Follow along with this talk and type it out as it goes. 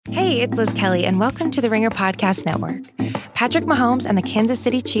Hey, it's Liz Kelly, and welcome to the Ringer Podcast Network. Patrick Mahomes and the Kansas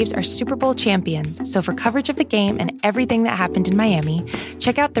City Chiefs are Super Bowl champions, so for coverage of the game and everything that happened in Miami,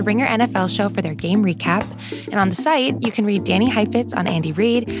 check out the Ringer NFL show for their game recap. And on the site, you can read Danny Heifetz on Andy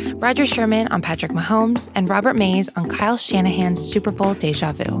Reid, Roger Sherman on Patrick Mahomes, and Robert Mays on Kyle Shanahan's Super Bowl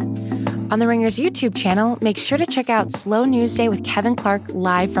deja vu. On the Ringer's YouTube channel, make sure to check out Slow News Day with Kevin Clark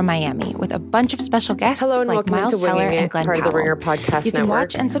live from Miami with a bunch of special guests. Hello and like welcome Miles to Winging Teller It, and Glenn part Powell. of the Ringer Podcast You can Network.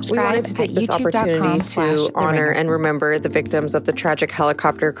 watch and subscribe We wanted to take at this opportunity to honor and remember the victims of the tragic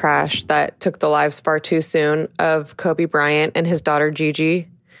helicopter crash that took the lives far too soon of Kobe Bryant and his daughter Gigi,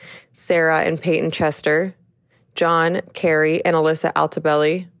 Sarah and Peyton Chester, John, Carrie, and Alyssa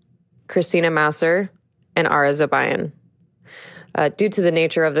Altobelli, Christina Mauser, and Ara Zabayan. Due to the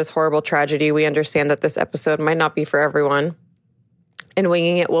nature of this horrible tragedy, we understand that this episode might not be for everyone. And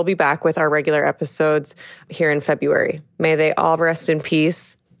Winging It will be back with our regular episodes here in February. May they all rest in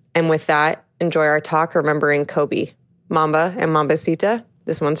peace. And with that, enjoy our talk remembering Kobe. Mamba and Mambasita,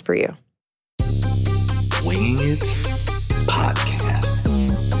 this one's for you. Winging It Podcast.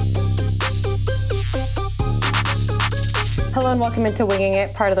 Hello and welcome into Winging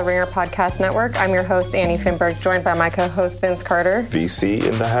It, part of the Ringer Podcast Network. I'm your host, Annie Finberg, joined by my co-host, Vince Carter. VC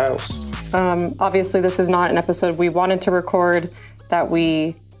in the house. Obviously, this is not an episode we wanted to record that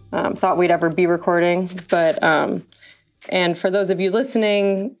we thought we'd ever be recording. But and for those of you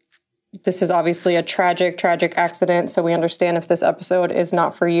listening, this is obviously a tragic accident. So we understand if this episode is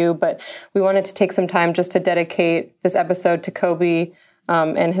not for you. But we wanted to take some time just to dedicate this episode to Kobe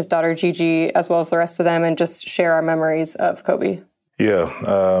and his daughter Gigi, as well as the rest of them, and just share our memories of Kobe. Yeah,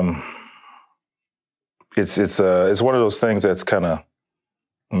 it's one of those things that's kind of,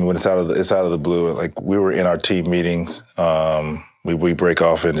 when it's out of the blue. Like, we were in our team meetings, we break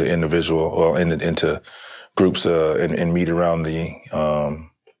off into into groups and meet around the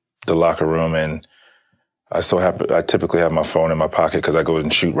locker room, and I typically have my phone in my pocket because I go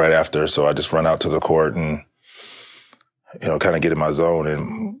and shoot right after, so I just run out to the court and kind of get in my zone.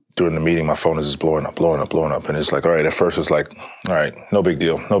 And during the meeting, my phone is just blowing up. And it's like, all right, at first it's like, all right, no big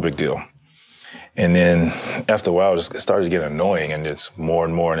deal. And then after a while, it started to get annoying, and it's more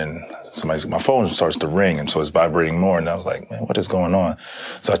and more. And then my phone starts to ring, and so it's vibrating more. And I was like, man, what is going on?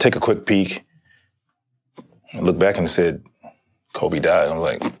 So I take a quick peek, I look back and it said, Kobe died. I'm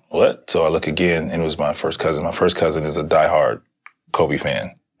like, what? So I look again, and it was my first cousin. My first cousin is a diehard Kobe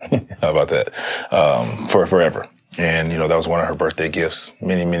fan. How about that? For forever. And, that was one of her birthday gifts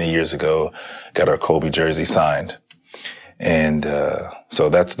many, many years ago. Got our Kobe jersey signed. And so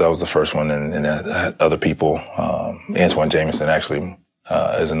that was the first one. And other people, Antoine Jameson actually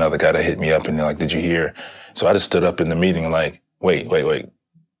is another guy that hit me up and they're like, did you hear? So I just stood up in the meeting and like, wait.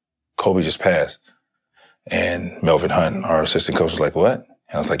 Kobe just passed. And Melvin Hunt, our assistant coach, was like, what?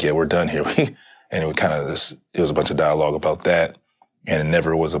 And I was like, yeah, we're done here. And it was a bunch of dialogue about that. And it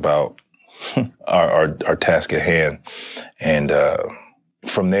never was about our task at hand. And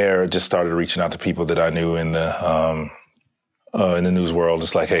from there, just started reaching out to people that I knew in the news world.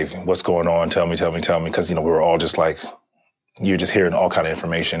 Just like, hey, what's going on? Tell me. Because, we were all just like, you're just hearing all kind of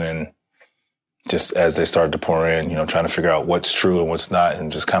information. And just as they started to pour in, trying to figure out what's true and what's not,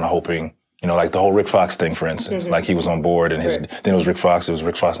 and just kind of hoping, like the whole Rick Fox thing, for instance, like he was on board and then it was Rick Fox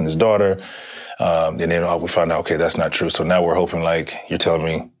and his daughter. And then we found out, okay, that's not true. So now we're hoping, like, you're telling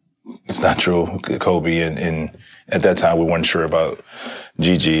me it's not true, Kobe. And at that time, we weren't sure about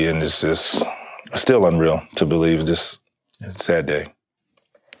Gigi. And it's just still unreal to believe. Just a sad day.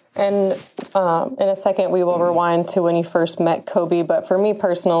 And in a second, we will rewind to when you first met Kobe. But for me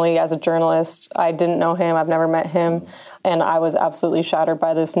personally, as a journalist, I didn't know him. I've never met him. And I was absolutely shattered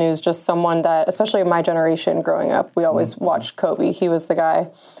by this news. Just someone that, especially in my generation growing up, we always watched Kobe. He was the guy.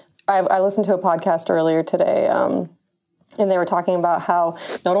 I listened to a podcast earlier today, and they were talking about how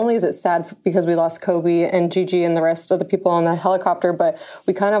not only is it sad because we lost Kobe and Gigi and the rest of the people on the helicopter, but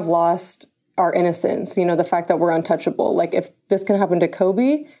we kind of lost our innocence, the fact that we're untouchable. Like, if this can happen to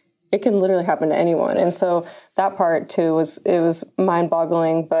Kobe, it can literally happen to anyone. And so that part too was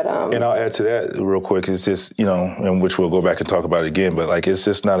mind-boggling. But and I'll add to that real quick. It's just, in which we'll go back and talk about it again, but like, it's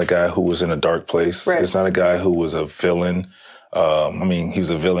just not a guy who was in a dark place. Right. It's not a guy who was a villain. He was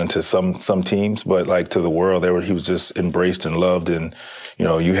a villain to some teams, but like to the world, he was just embraced and loved. And,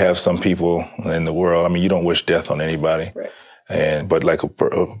 you have some people in the world, you don't wish death on anybody. Right. But like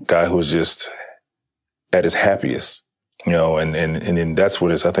a guy who was just at his happiest, and then that's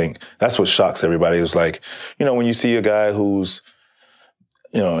what I think that's what shocks everybody. It's like, when you see a guy who's,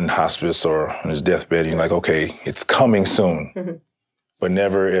 in hospice or on his deathbed, you're like, okay, it's coming soon. Mm-hmm. But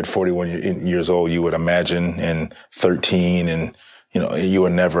never at 41 years old, you would imagine, and 13 and you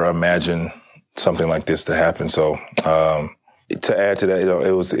would never imagine something like this to happen. So to add to that,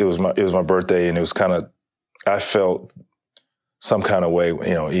 it was my birthday, and it was kind of, I felt some kind of way,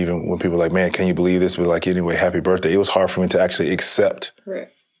 even when people were like, man, can you believe this? But like, anyway, happy birthday. It was hard for me to actually accept,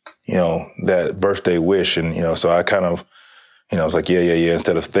 that birthday wish. And, so I kind of, I was like, yeah.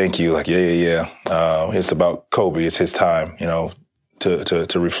 Instead of thank you, like, yeah. It's about Kobe. It's his time,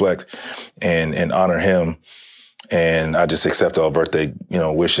 to reflect and honor him. And I just accept all birthday,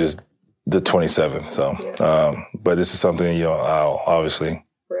 wishes the 27th. So, but this is something, I'll obviously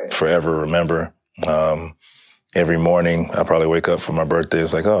forever remember. Every morning I probably wake up for my birthday.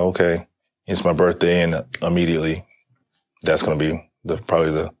 It's like, oh, okay, it's my birthday. And immediately that's going to be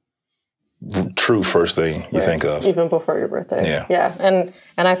probably the true first thing you think of. Even before your birthday. Yeah. And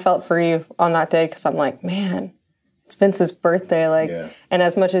I felt for you on that day, because I'm like, man, it's Vince's birthday. And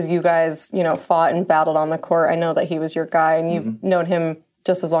as much as you guys, fought and battled on the court, I know that he was your guy, and you've known him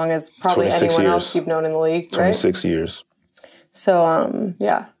just as long as probably anyone else you've known in the league, right? 26 years. So,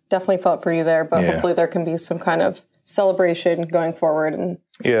 definitely felt for you there, but hopefully there can be some kind of celebration going forward. And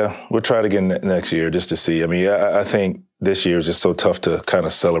we'll try it again next year just to see. I mean, I think this year is just so tough to kind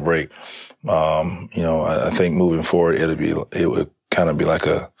of celebrate. I think moving forward, it would kind of be like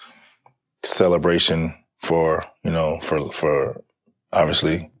a celebration for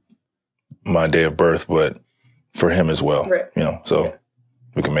obviously my day of birth, but for him as well, so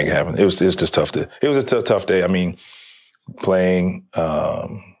we can make it happen. It was just tough it was a tough day. I mean, playing,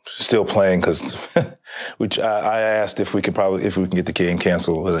 still playing, because I asked if we can get the game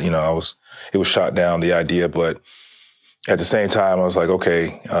canceled. It was shot down, the idea, but at the same time, I was like,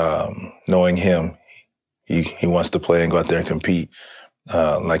 okay, knowing him, he wants to play and go out there and compete,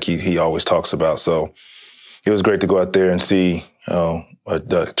 like he always talks about. So it was great to go out there and see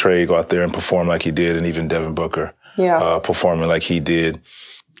Trey go out there and perform like he did, and even Devin Booker performing like he did.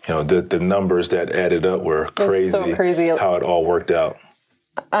 The numbers that added up were crazy. It's so crazy how it all worked out.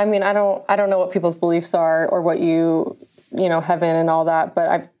 I mean, I don't know what people's beliefs are or what heaven and all that,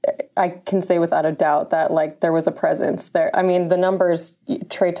 but I can say without a doubt that there was a presence there. I mean, the numbers,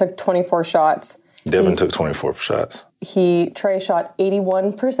 Trey took 24 shots. Devin took 24 shots. Trey shot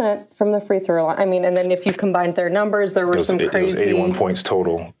 81% from the free throw line. I mean, and then if you combined their numbers, there were some crazy. It was 81 points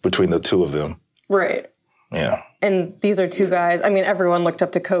total between the two of them. Right. Yeah. And these are two guys. I mean, everyone looked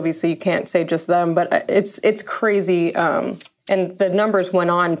up to Kobe, so you can't say just them, but it's crazy. And the numbers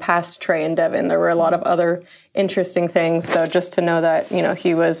went on past Trey and Devin. There were a lot of other interesting things. So just to know that,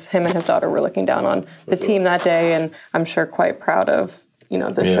 him and his daughter were looking down on the team that day, and I'm sure quite proud of,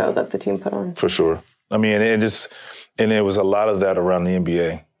 the show that the team put on. For sure. I mean, it was a lot of that around the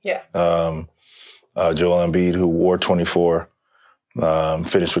NBA. Yeah. Joel Embiid, who wore 24,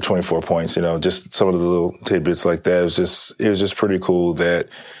 finished with 24 points, just some of the little tidbits like that. It was just pretty cool that,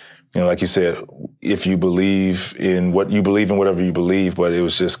 like you said, if you believe in what you believe in, whatever you believe, but it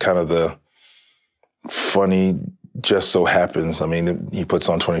was just kind of the funny, just so happens. I mean, he puts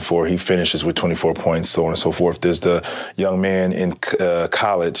on 24, he finishes with 24 points, so on and so forth. There's the young man in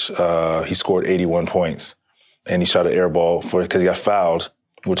college, he scored 81 points, and he shot an air ball because he got fouled,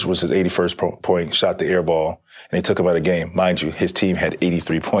 which was his 81st point, shot the air ball, and they took him out of the game. Mind you, his team had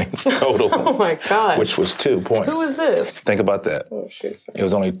 83 points total. Oh, my God. Which was 2 points. Who was this? Think about that. Oh, shoot. Sorry. It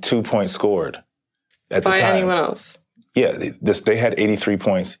was only 2 points scored at the time. By anyone else? Yeah, they had 83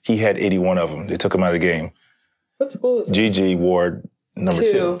 points. He had 81 of them. They took him out of the game. What school is it? Gigi Ward, number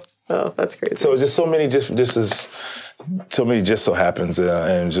 2. Oh, that's crazy. So it's just so many, so many just so happens.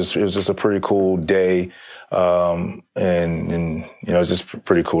 And it was just a pretty cool day. And it's just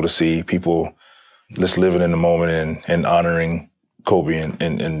pretty cool to see people just living in the moment and honoring Kobe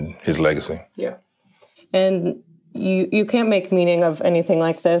and his legacy. Yeah. And you can't make meaning of anything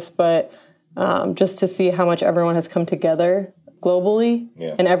like this, but just to see how much everyone has come together globally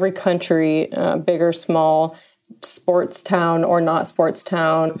in every country, big or small, sports town or not sports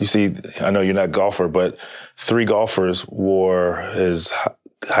town. You see, I know you're not a golfer, but 3 golfers wore his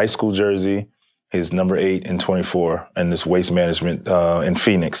high school jersey, his number 8 and 24, and this Waste Management in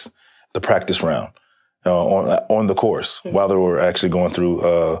Phoenix, the practice round on the course while they were actually going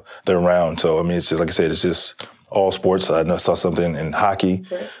through their round. So, I mean, it's just, like I said, it's just all sports. I saw something in hockey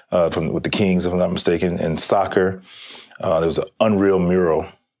with the Kings, if I'm not mistaken, and soccer. There was an unreal mural.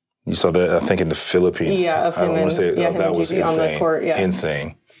 You saw that, I think, in the Philippines. Yeah, of him. I want to say that was insane. On the court,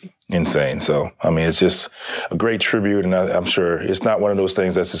 Insane. So, I mean, it's just a great tribute, and I'm sure it's not one of those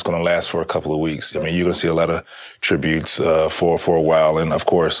things that's just going to last for a couple of weeks. I mean, you're going to see a lot of tributes for a while, and of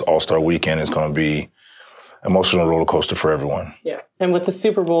course, All-Star Weekend is going to be emotional roller coaster for everyone. Yeah, and with the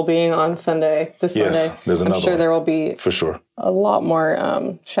Super Bowl being on Sunday, Sunday, there's another I'm sure there will be for sure a lot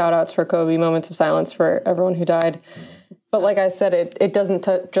more shout outs for Kobe, moments of silence for everyone who died. But like I said, it doesn't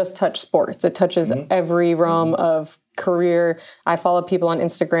just touch sports. It touches every realm of career. I follow people on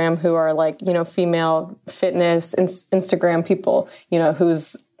Instagram who are like, female fitness Instagram people,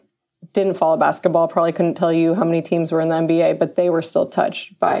 who's didn't follow basketball, probably couldn't tell you how many teams were in the NBA, but they were still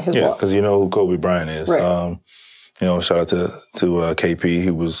touched by his loss. Yeah, because you know who Kobe Bryant is. Right. Shout out to KP,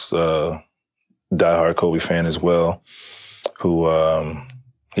 who was a diehard Kobe fan as well, who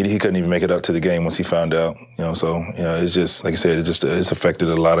he couldn't even make it up to the game once he found out. It's just, like I said, it's affected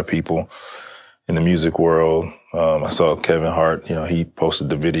a lot of people in the music world. I saw Kevin Hart, he posted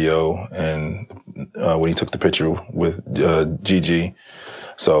the video and when he took the picture with Gigi.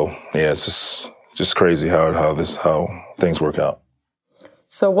 So yeah, it's just crazy how things work out.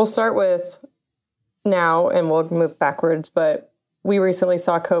 So we'll start with now and we'll move backwards, but we recently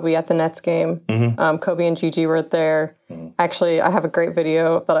saw Kobe at the Nets game. Mm-hmm. Kobe and Gigi were there. Actually, I have a great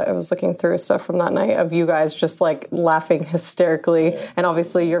video that I was looking through stuff from that night of you guys just like laughing hysterically. And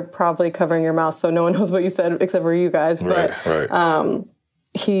obviously you're probably covering your mouth, so no one knows what you said except for you guys. Right.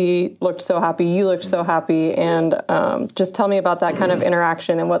 He looked so happy. You looked so happy. And just tell me about that kind of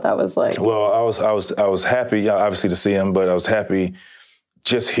interaction and what that was like. Well, I was happy, obviously, to see him, but I was happy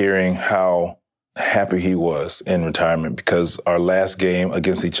just hearing how happy he was in retirement, because our last game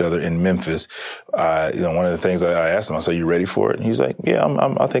against each other in Memphis, one of the things I asked him, I said, "You ready for it?" And he's like, "Yeah,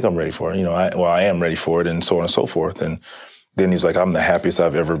 I think I'm ready for it. I am ready for it," and so on and so forth. And then he's like, "I'm the happiest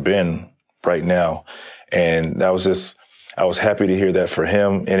I've ever been right now," and I was happy to hear that for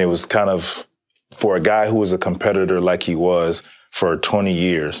him. And it was kind of, for a guy who was a competitor like he was for 20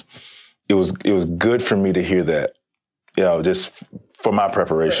 years, it was good for me to hear that, just for my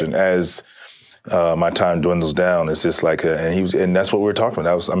preparation as my time dwindles down. It's just like, and that's what we were talking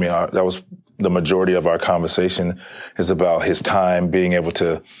about. That was the majority of our conversation, is about his time being able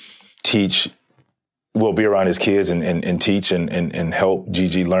to teach, be around his kids and teach and help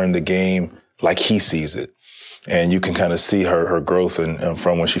Gigi learn the game like he sees it. And you can kind of see her growth and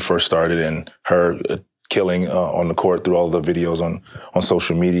from when she first started, and her killing on the court through all the videos on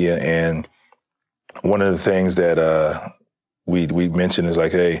social media. And one of the things that we mentioned is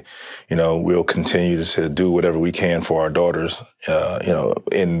like, hey, we'll continue to do whatever we can for our daughters,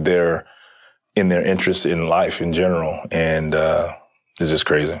 in their interest in life in general. And it's just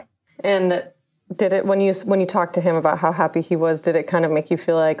crazy. And did it, when you talked to him about how happy he was, did it kind of make you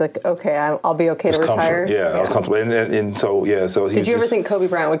feel like okay, I'll be okay to retire? Yeah, I was comfortable. And so did you ever think Kobe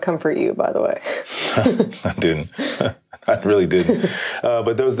Bryant would comfort you, by the way? I didn't. I really didn't.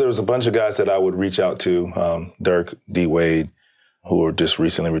 But there was a bunch of guys that I would reach out to, Dirk, D. Wade, who were just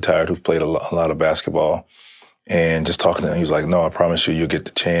recently retired, who've played a lot of basketball, and just talking to him, he was like, "No, I promise you'll get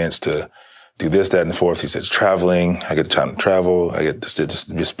the chance to do this, that, and the fourth." He said, "Traveling, I get the time to travel. I get to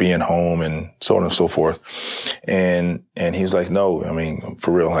just being home," and so on and so forth. And he was like, "No,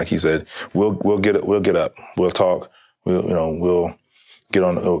 for real." Like he said, we'll get up, we'll talk, we'll get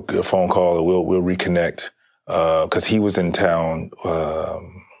on a phone call, or we'll reconnect. Because he was in town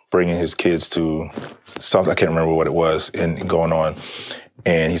bringing his kids to something, I can't remember what it was, and going on.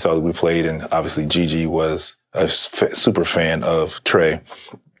 And he saw that we played, and obviously Gigi was a super fan of Trey.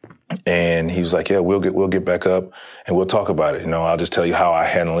 And he was like, "Yeah, we'll get back up and we'll talk about it. I'll just tell you how I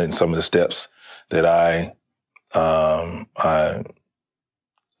handle it and some of the steps that how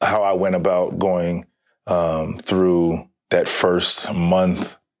I went about going through that first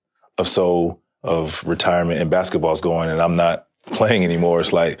month or so of retirement, and basketball's going, and I'm not playing anymore."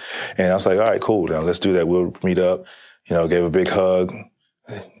 It's like, and I was like, "All right, cool. Now let's do that. We'll meet up." Gave a big hug,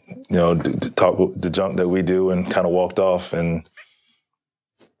 talk the junk that we do, and kind of walked off. And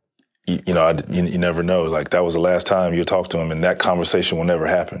you never know. Like, that was the last time you talk to him, and that conversation will never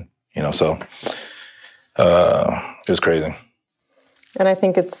happen. So it was crazy. And I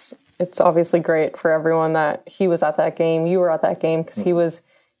think it's obviously great for everyone that he was at that game. You were at that game, because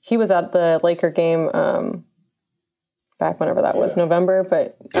he was at the Laker game back whenever that was, November.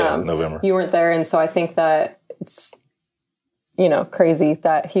 But November. You weren't there, and so I think that it's crazy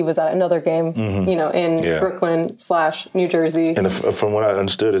that he was at another game, in Brooklyn / New Jersey. And from what I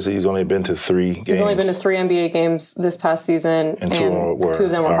understood, is he's only been to 3 games. He's only been to 3 NBA games this past season, and 2 of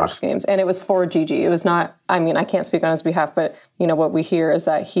them were Hawks games. And it was for Gigi. It was not, I can't speak on his behalf, but what we hear is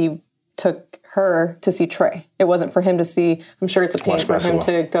that he took her to see Trey. It wasn't for him to see, I'm sure it's a pain for him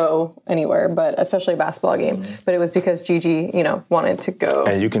to go anywhere, but especially a basketball game. Mm-hmm. But it was because Gigi, wanted to go.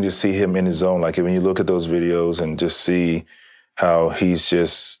 And you can just see him in his zone. Like, when you look at those videos and just see how he's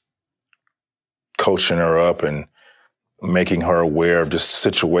just coaching her up and making her aware of just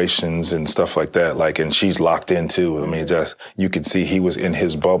situations and stuff like that. Like, and she's locked in too. I mean, just, you could see he was in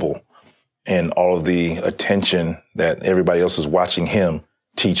his bubble and all of the attention that everybody else was watching him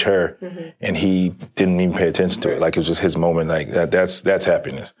teach her. And he didn't even pay attention to it. Like, it was just his moment. Like that's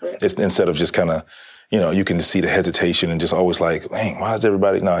happiness. It's instead of just kind of, you know, you can see the hesitation and just always like, dang, why is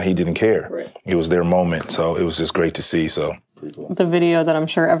everybody? No, he didn't care. It was their moment. So it was just great to see. So the video that I'm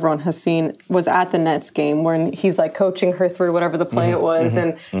sure everyone has seen was at the Nets game when he's like coaching her through whatever the play it was.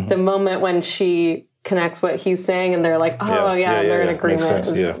 And the moment when she connects what he's saying and they're like, oh yeah, they're in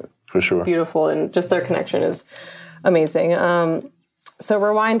agreement. Yeah, for sure. Beautiful. And just their connection is amazing. So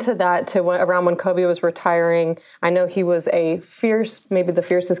rewind to that, to around when Kobe was retiring. I know he was a fierce, maybe the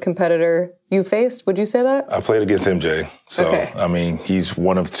fiercest competitor you faced. Would you say that? I played against MJ. So, okay. I mean, he's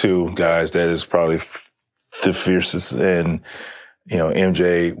one of two guys that is probably the fiercest. And, you know,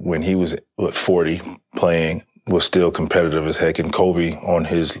 MJ, when he was 40 playing, was still competitive as heck. And Kobe on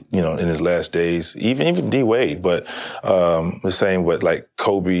his, you know, in his last days, even D Wade, but the same, but like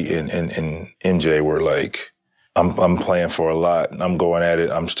Kobe and MJ were like, I'm playing for a lot. I'm going at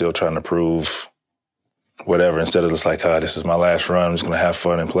it. I'm still trying to prove whatever instead of just like, this is my last run. I'm just going to have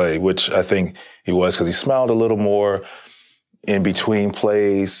fun and play, which I think he was because he smiled a little more in between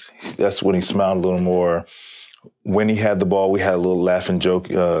plays. That's when he smiled a little more. When he had the ball, we had a little laughing and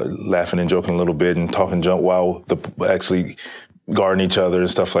joking a little bit and talking junk while actually guarding each other and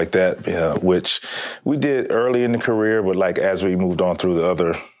stuff like that, which we did early in the career. But like as we moved on through the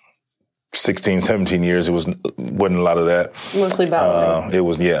other 16, 17 years, wasn't a lot of that. Mostly battling. It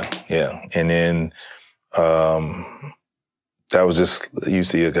was, yeah. And then that was just, you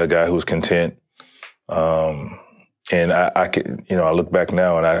see a guy who was content. And I could, you know, I look back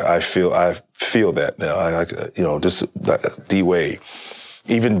now and I feel that now. I you know, just like D Wade,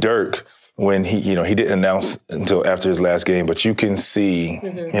 even Dirk, when he, you know, he didn't announce until after his last game, but you can see,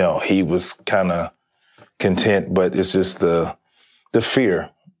 you know, he was kind of content, but it's just the fear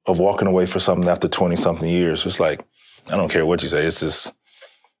of walking away for something after 20 something years. It's like, I don't care what you say. It's just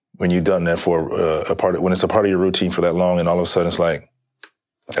when you've done that for when it's a part of your routine for that long and all of a sudden it's like,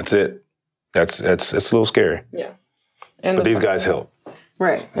 that's it. It's a little scary. Yeah. But these guys help.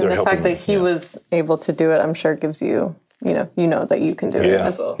 Right. And the fact that he was able to do it, I'm sure gives you, you know that you can do it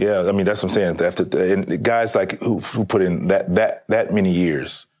as well. Yeah. I mean, that's what I'm saying. And guys like who put in that many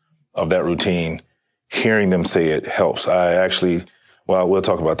years of that routine, hearing them say it helps. I actually, well, we'll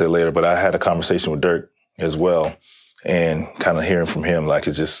talk about that later, but I had a conversation with Dirk as well and kind of hearing from him, like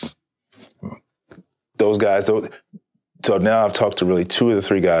it's just those guys. So now I've talked to really 2 of the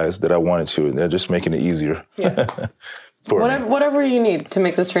 3 guys that I wanted to, and they're just making it easier. Yeah. Whatever you need to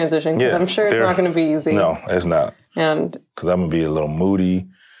make this transition, because I'm sure it's not going to be easy. No, it's not. And because I'm going to be a little moody,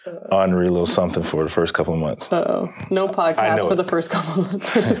 ornery, a little something for the first couple of months. No podcast for the first couple of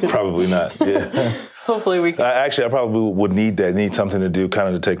months. Probably not. Yeah. Hopefully we can. I probably would need something to do,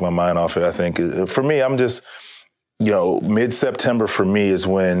 kind of to take my mind off it. I think for me, I'm just, you know, mid-September for me is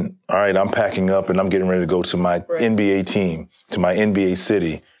when, all right, I'm packing up and I'm getting ready to go to my NBA team, to my NBA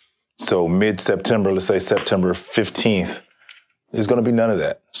city. So mid-September, let's say September 15th, there's going to be none of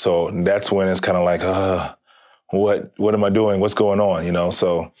that. So that's when it's kind of like, what am I doing? What's going on? You know,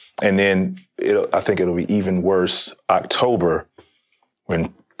 so, and then I think it'll be even worse October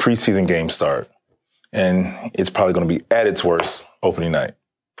when preseason games start. And it's probably going to be at its worst opening night.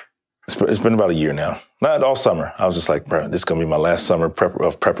 It's been about a year now. Not all summer. I was just like, bro, this is going to be my last summer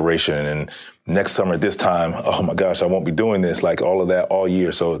of preparation. And next summer at this time, oh my gosh, I won't be doing this, like all of that all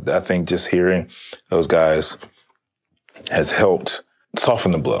year. So I think just hearing those guys has helped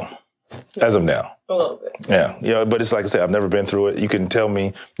soften the blow as of now. A little bit. Yeah. But it's like I said, I've never been through it. You can tell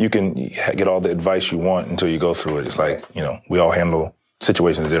me, you can get all the advice you want until you go through it. It's like, you know, we all handle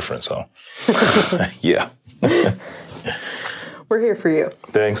situations different. So, yeah. We're here for you.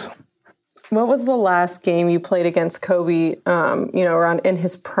 Thanks. What was the last game you played against Kobe, around in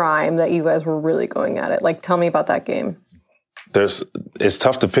his prime that you guys were really going at it? Like, tell me about that game. It's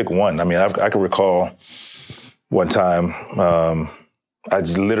tough to pick one. I mean, I can recall one time, I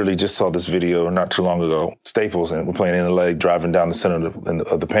literally just saw this video not too long ago, Staples, and we're playing in LA, driving down the center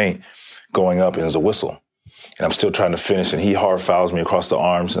of the paint, going up, and there's a whistle. And I'm still trying to finish, and he hard fouls me across the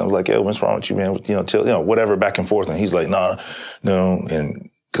arms. And I was like, yo, what's wrong with you, man? You know, chill, whatever, back and forth. And he's like, no. And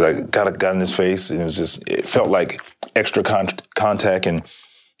because I got in his face, and it felt like extra contact. And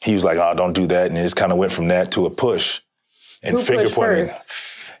he was like, oh, don't do that. And it just kind of went from that to a push and finger pointing.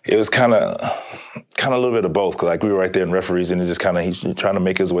 it was kind of a little bit of both. 'Cause like we were right there in referees, and it just kind of he's trying to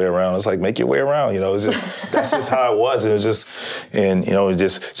make his way around. It's like, make your way around, It's just that's just how it was. It was just, and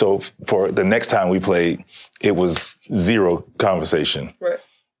just so for the next time we played, it was zero conversation. Right.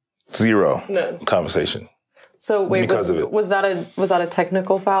 Zero None. Conversation. So wait, was that a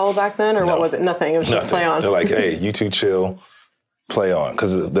technical foul back then, or what was it? Nothing. It was just play on. They're like, hey, you two chill, play on,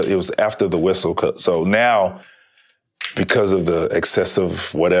 because it was after the whistle. So now, because of the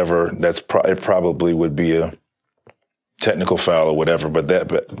excessive whatever, it probably would be a technical foul or whatever. But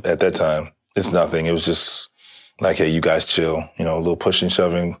at that time, it's nothing. It was just like, hey, you guys chill. A little pushing,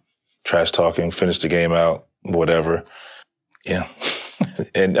 shoving, trash talking, finish the game out, whatever. Yeah.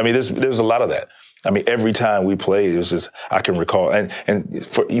 And I mean, there's a lot of that. I mean, every time we played, it was just, I can recall, and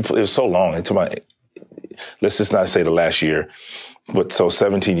it was so long until let's just not say the last year, but so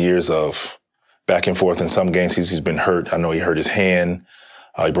 17 years of back and forth. In some games, he's been hurt. I know he hurt his hand.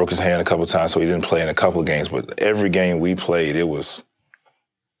 He broke his hand a couple of times, so he didn't play in a couple of games. But every game we played, it was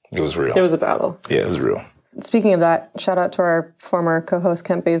real. It was a battle. Yeah, it was real. Speaking of that, shout out to our former co-host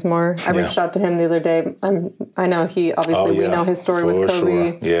Kent Bazemore. I reached out to him the other day. I know he obviously we know his story with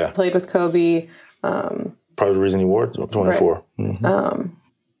Kobe. Sure. Yeah, played with Kobe. Probably the reason he wore 24. Right. Mm-hmm.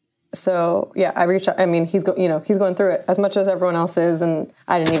 So yeah, I reached out. I mean, he's going through it as much as everyone else is, and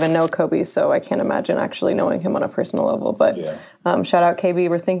I didn't even know Kobe, so I can't imagine actually knowing him on a personal level. But shout out KB.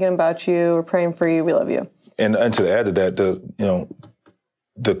 We're thinking about you. We're praying for you. We love you. And to add to that,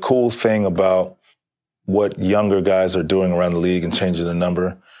 the cool thing about what younger guys are doing around the league and changing the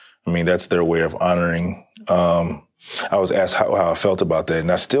number, I mean, that's their way of honoring. I was asked how I felt about that,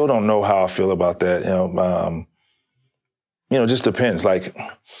 and I still don't know how I feel about that. It just depends. Like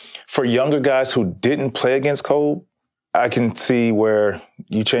for younger guys who didn't play against Kobe, I can see where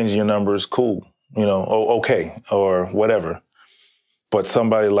you changing your numbers, cool, okay, or whatever. But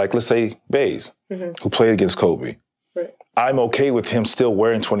somebody like, let's say, Baze, who played against Kobe, right. I'm okay with him still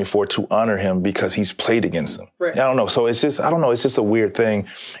wearing 24 to honor him because he's played against him. Right. I don't know. So it's just, I don't know. It's just a weird thing,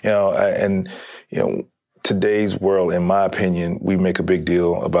 today's world, in my opinion, we make a big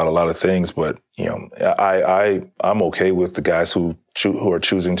deal about a lot of things, but I'm okay with the guys who are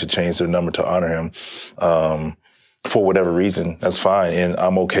choosing to change their number to honor him for whatever reason. That's fine, and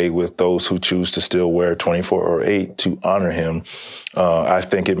I'm okay with those who choose to still wear 24 or 8 to honor him. I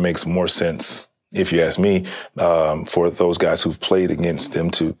think it makes more sense, if you ask me, for those guys who've played against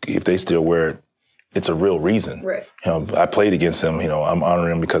them to, if they still wear it. It's a real reason. Right. I played against him. I'm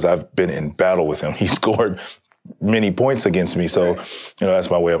honoring him because I've been in battle with him. He scored many points against me. So, that's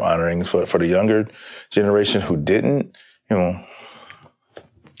my way of honoring. For the younger generation who didn't,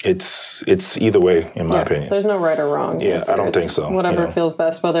 it's either way, in my opinion. There's no right or wrong. Yeah, I don't think so. Whatever feels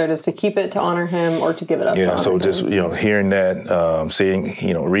best, whether it is to keep it to honor him or to give it up. Yeah, so just, hearing that, seeing,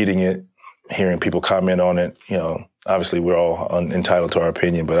 reading it, hearing people comment on it, obviously we're all entitled to our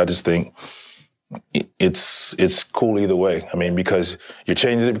opinion, but I just think it's cool either way. I mean, because you're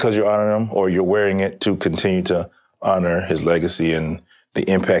changing it because you're honoring him, or you're wearing it to continue to honor his legacy and the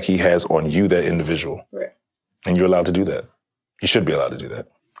impact he has on you, that individual. Right. And you're allowed to do that. You should be allowed to do that.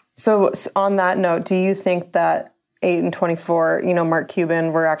 So on that note, do you think that 8 and 24, Mark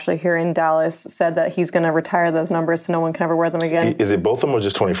Cuban, we're actually here in Dallas, said that he's going to retire those numbers so no one can ever wear them again? Is it both of them or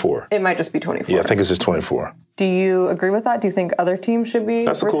just 24? It might just be 24. Yeah, I think it's just 24. Do you agree with that? Do you think other teams should be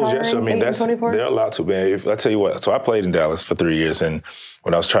That's a cool gesture. I mean, they're allowed to, man. I tell you what, so I played in Dallas for 3 years, and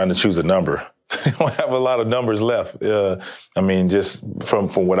when I was trying to choose a number, I don't have a lot of numbers left. Just from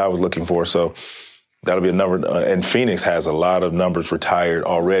what I was looking for. So that'll be a number. And Phoenix has a lot of numbers retired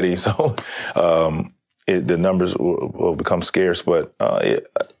already. So, the numbers will become scarce, but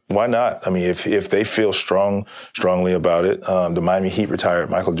why not? I mean, if they feel strongly about it, the Miami Heat retired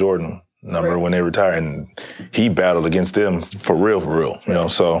Michael Jordan number when they retired, and he battled against them for real.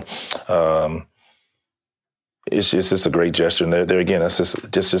 So it's just a great gesture. And there again, that's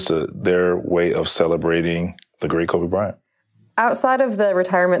just their way of celebrating the great Kobe Bryant. Outside of the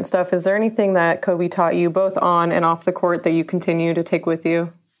retirement stuff, is there anything that Kobe taught you, both on and off the court, that you continue to take with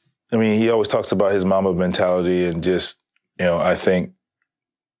you? I mean, he always talks about his Mamba mentality, and just, I think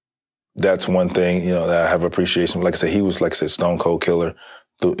that's one thing, that I have appreciation. Like I said, he was, stone cold killer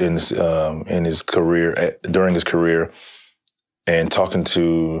in his career, during his career, and talking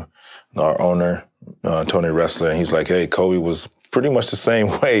to our owner, Tony Ressler, and he's like, hey, Kobe was pretty much the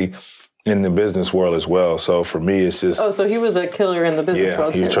same way in the business world as well. So for me, it's just... Oh, so he was a killer in the business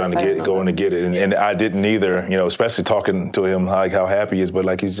world, he was trying to go in and get it. And I didn't either, especially talking to him, like how happy he is. But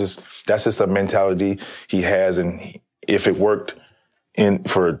that's just a mentality he has. And if it worked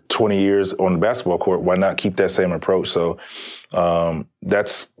for 20 years on the basketball court, why not keep that same approach? So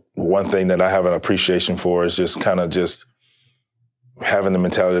that's one thing that I have an appreciation for, is just kind of just having the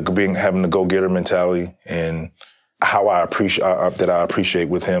mentality, having the go-getter mentality, and how I appreciate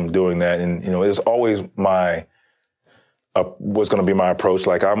with him doing that. And, it's always what's going to be my approach.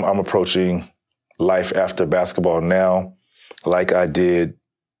 Like I'm approaching life after basketball now like I did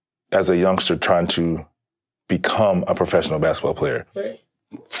as a youngster trying to become a professional basketball player. Right.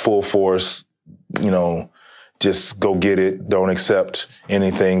 Full force, just go get it. Don't accept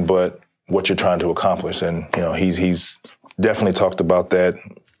anything but what you're trying to accomplish. And, he's definitely talked about that.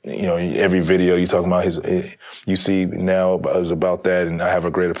 Every video you talk about you see now is about that. And I have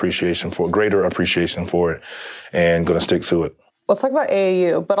a greater appreciation for it, and going to stick to it. Let's talk about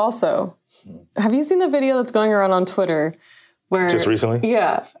AAU, but also, have you seen the video that's going around on Twitter? Where, just recently?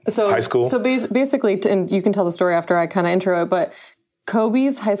 Yeah. So high school? So basically, and you can tell the story after I kind of intro it, but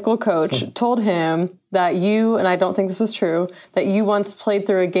Kobe's high school coach told him that you, and I don't think this was true, that you once played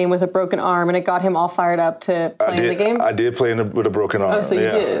through a game with a broken arm, and it got him all fired up to play in the game? I did play with a broken arm. Oh, so you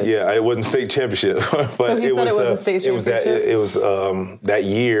did? Yeah, it wasn't state championship. But so he said it was a state championship? It was that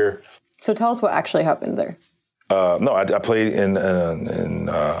year. So tell us what actually happened there. No, I played in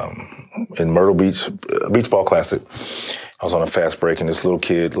Myrtle Beach Ball Classic. I was on a fast break, and this little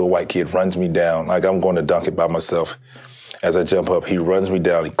white kid runs me down. Like I'm going to dunk it by myself. As I jump up, he runs me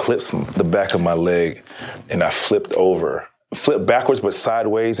down. He clips the back of my leg, and I flipped backwards but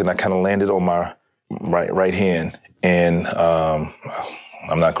sideways, and I kind of landed on my right hand. And I'm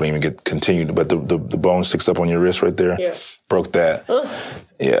not going to even get continued, but the bone sticks up on your wrist right there. Yeah. Broke that. Ugh.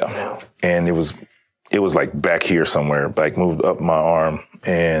 Yeah. Wow. And it was like back here somewhere, like moved up my arm.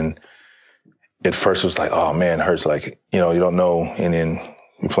 And at first it was like, oh man, it hurts. Like, you don't know. And then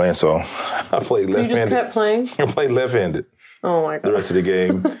you're playing. So I played left-handed. So you just kept playing? I played left-handed. Oh my God. The rest of the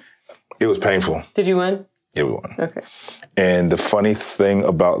game. It was painful. Did you win? Yeah, we won. Okay. And the funny thing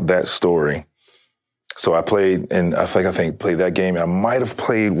about that story, so I played, and I think played that game. And I might have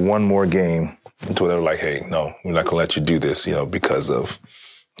played one more game until they were like, hey, no, we're not going to let you do this, because of,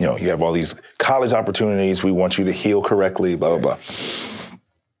 you have all these college opportunities. We want you to heal correctly, blah, blah, blah.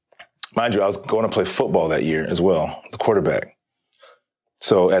 Mind you, I was going to play football that year as well, the quarterback.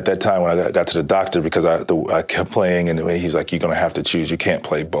 So at that time when I got to the doctor, because I kept playing, and he's like, you're going to have to choose. You can't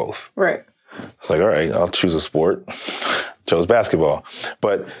play both. Right. It's like, all right, I'll choose a sport. Chose basketball.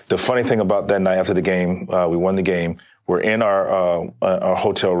 But the funny thing about that night after the game, we won the game. We're in our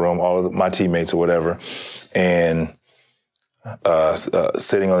hotel room, all of my teammates or whatever, and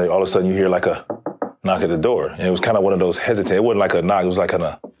sitting on it, all of a sudden you hear like a knock at the door. And it was kind of one of those hesitant. It wasn't like a knock. It was like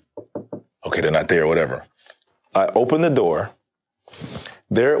okay, they're not there or whatever. I opened the door.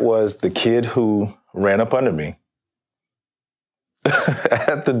 There it was, the kid who ran up under me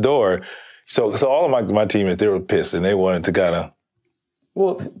at the door. So all of my teammates, they were pissed, and they wanted to kind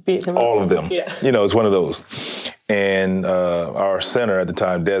of beat him all up. Of them. Yeah. It's one of those. And our center at the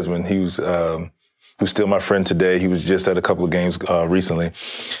time, Desmond, he was who's still my friend today. He was just at a couple of games recently.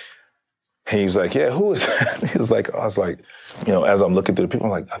 And he was like, yeah, who is that? He was like, I was like, as I'm looking through the people,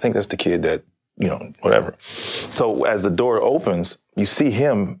 I'm like, I think that's the kid that, whatever. So as the door opens, you see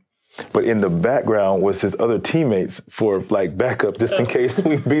him, but in the background was his other teammates for like backup, just in case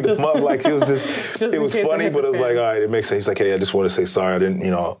we beat him up. Like it was it was funny, but it was like, all right, it makes sense. He's like, hey, I just want to say sorry. I didn't,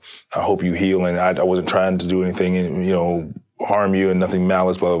 I hope you heal. And I wasn't trying to do anything, harm you and nothing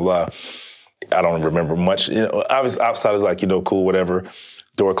malice, blah, blah, blah. I don't remember much. I was outside, I was like, cool, whatever.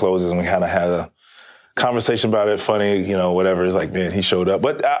 Door closes, and we kind of had a conversation about it, funny, whatever. It's like, man, he showed up.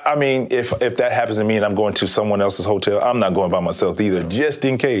 But I mean, if that happens to me and I'm going to someone else's hotel, I'm not going by myself either, just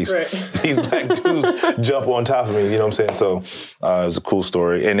in case these black dudes jump on top of me. You know what I'm saying? So it was a cool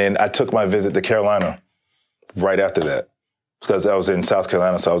story. And then I took my visit to Carolina right after that, because I was in South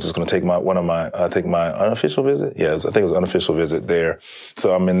Carolina. So I was just going to take my unofficial visit. Yeah, I think it was an unofficial visit there.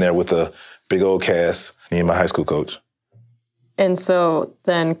 So I'm in there with a big old cast, me and my high school coach. And so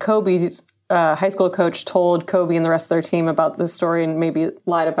then Kobe's high school coach told Kobe and the rest of their team about this story and maybe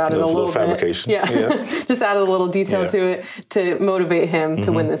lied about it a little bit. Fabrication. Yeah. Just added a little detail to it to motivate him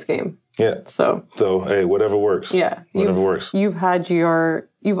to win this game. Yeah. So hey, whatever works. Yeah. Whatever works. You've had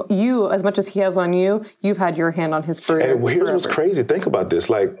you as much as he has on you, you've had your hand on his career. And here's what's crazy. Think about this.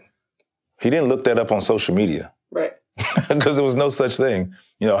 Like, he didn't look that up on social media. Right. Because there was no such thing.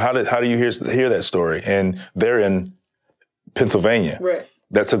 How do you hear that story? And they're in Pennsylvania. Right.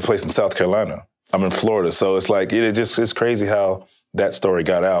 That took place in South Carolina. I'm in Florida. So it's like, it's crazy how that story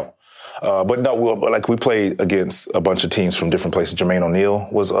got out. But no, we played against a bunch of teams from different places. Jermaine O'Neal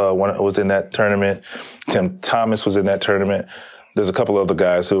was in that tournament. Tim Thomas was in that tournament. there's a couple other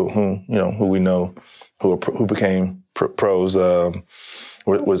guys who we know who became pros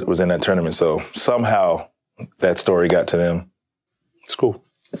was in that tournament. So somehow that story got to them. It's cool.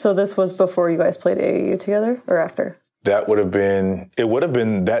 So this was before you guys played AAU together or after? It would have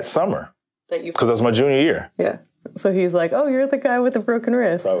been that summer because that was my junior year. Yeah. So he's like, oh, you're the guy with the broken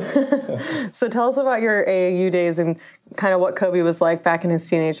wrist. So tell us about your AAU days and kind of what Kobe was like back in his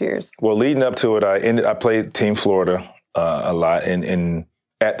teenage years. Well, leading up to it, I played Team Florida a lot. And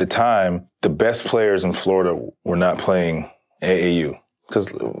at the time, the best players in Florida were not playing AAU because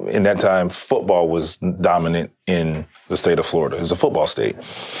in that time, football was dominant in the state of Florida. It was a football state.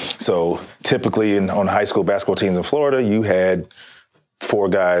 So typically on high school basketball teams in Florida, you had 4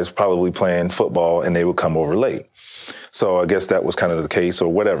 guys probably playing football and they would come over late. So I guess that was kind of the case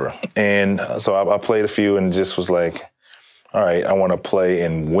or whatever. And so I played a few and just was like, all right, I want to play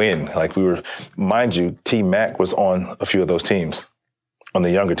and win. Like mind you, T Mac was on a few of those teams, on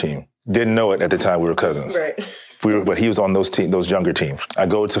the younger team. Didn't know it at the time we were cousins. Right. But he was on those younger teams. I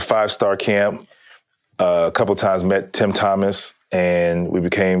go to 5-star camp a couple of times, met Tim Thomas, and we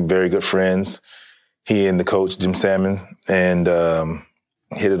became very good friends. He and the coach, Jim Salmon, and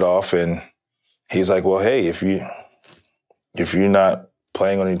hit it off. And he's like, well, hey, if you're not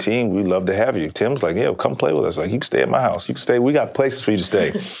playing on your team, we'd love to have you. Tim's like, yeah, come play with us. Like, you can stay at my house. You can stay. We got places for you to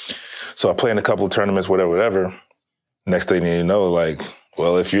stay. So I play in a couple of tournaments, whatever. Next thing you know, like,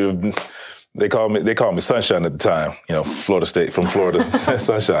 well, they called me Sunshine at the time, Florida State, from Florida,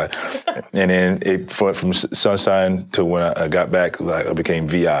 Sunshine. And then it went from Sunshine to when I got back, like, I became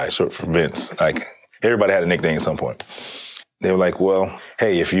VI, short for Vince. Like, everybody had a nickname at some point. They were like, well,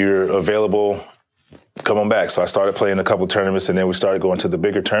 hey, if you're available, come on back. So I started playing a couple of tournaments, and then we started going to the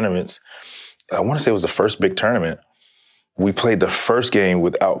bigger tournaments. I want to say it was the first big tournament. We played the first game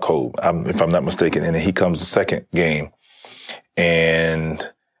without Kobe, if I'm not mistaken, and then he comes the second game.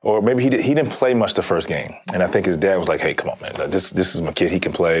 Or maybe he didn't play much the first game. And I think his dad was like, hey, come on, man, this is my kid. He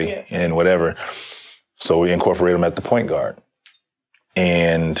can play and whatever. So we incorporate him at the point guard.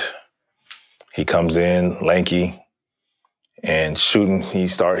 And he comes in, lanky, and shooting.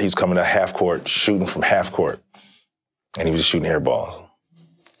 He's coming to half court, shooting from half court. And he was just shooting air balls.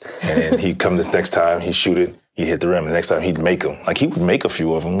 And then he'd come this next time, he'd shoot it, he'd hit the rim. The next time he'd make them. Like, he would make a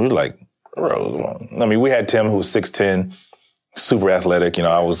few of them. We were like, bro. I mean, we had Tim, who was 6'10", super athletic.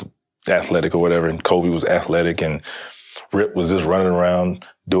 I was athletic or whatever, and Kobe was athletic, and Rip was just running around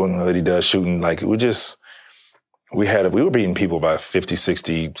doing what he does, shooting. Like, we were beating people by 50,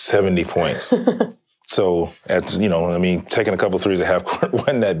 60, 70 points. So, taking a couple threes at half court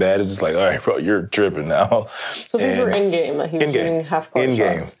wasn't that bad. It's just like, all right, bro, you're tripping now. So these were in-game. Like, he was shooting half-court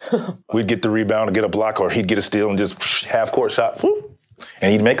shots. In-game. We'd get the rebound and get a block, or he'd get a steal and just half-court shot, whoop,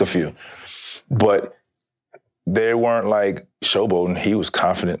 and he'd make a few. But they weren't like showboating. He was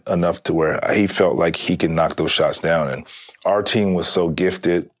confident enough to where he felt like he could knock those shots down. And our team was so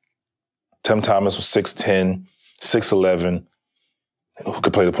gifted. Tim Thomas was 6'10", 6'11", who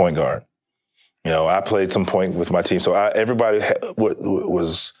could play the point guard. I played some point with my team. So everybody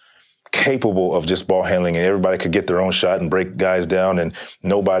was capable of just ball handling, and everybody could get their own shot and break guys down, and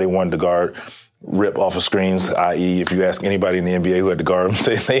nobody wanted to guard Rip off of screens, i.e., if you ask anybody in the NBA who had to guard him,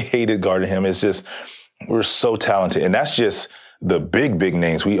 say they hated guarding him. It's just, we're so talented. And that's just the big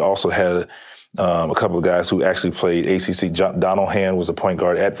names. We also had a couple of guys who actually played ACC. Donald Hand was a point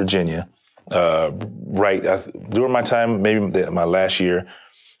guard at Virginia, during my time, maybe my last year.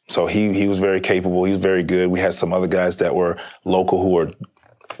 So he was very capable. He was very good. We had some other guys that were local who were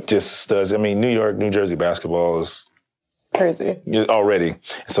just studs. I mean, New Jersey basketball is crazy already.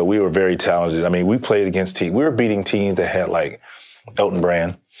 So we were very talented. I mean, we played against teams. We were beating teams that had, like, Elton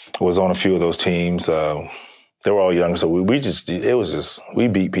Brand was on a few of those teams. They were all young. So we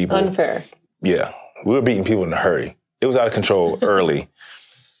beat people. Unfair. Yeah. We were beating people in a hurry. It was out of control early.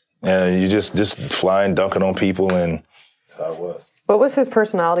 And you just flying, dunking on people, and that's how it was. What was his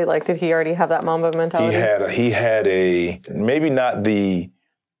personality like? Did he already have that Mamba mentality? He had maybe not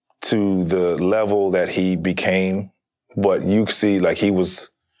to the level that he became, but you see, like,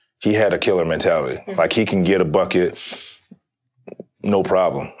 he had a killer mentality. Mm-hmm. Like, he can get a bucket, no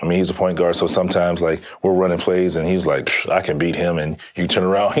problem. I mean, he's a point guard, so sometimes, like, we're running plays and he's like, I can beat him, and you turn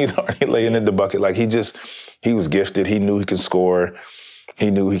around, he's already laying in the bucket. Like, he was gifted. He knew he could score.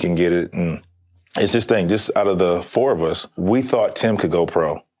 He knew he can get it, and it's this thing, just out of the 4 of us, we thought Tim could go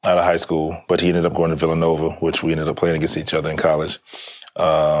pro out of high school, but he ended up going to Villanova, which we ended up playing against each other in college.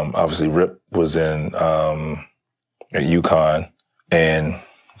 Obviously, Rip was at UConn, and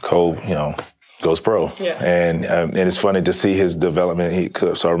Kobe, goes pro. Yeah. And it's funny to see his development.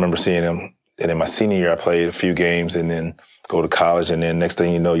 So I remember seeing him And then my senior year, I played a few games and then go to college. And then next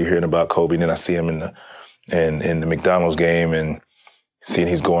thing you know, you're hearing about Kobe. And then I see him in the McDonald's game and seeing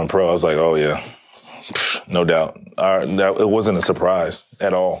he's going pro. I was like, oh, yeah, no doubt. It wasn't a surprise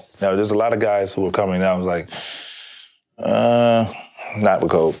at all. Now, there's a lot of guys who are coming out. I was like, not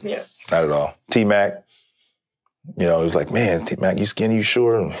with Kobe. Yeah. Not at all. T-Mac, you know, it was like, man, T-Mac, you skinny, you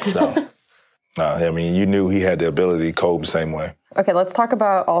sure? No. No, I mean, you knew he had the ability. Kobe, same way. Okay, let's talk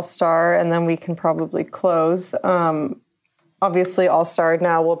about All-Star, and then we can probably close. Obviously, All-Star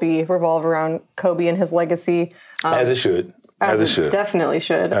now will be revolve around Kobe and his legacy. As it should. As it should. Definitely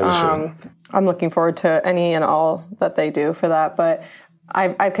should. As it should. I'm looking forward to any and all that they do for that. But,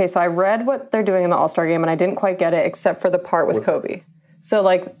 so I read what they're doing in the All-Star game, and I didn't quite get it except for the part with Kobe. So,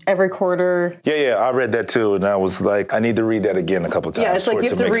 like, every quarter... Yeah, I read that, too, and I was like, I need to read that again a couple times. Yeah, it's like you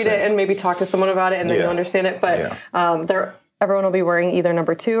have to read it and maybe talk to someone about it, and then you'll understand it. But everyone will be wearing either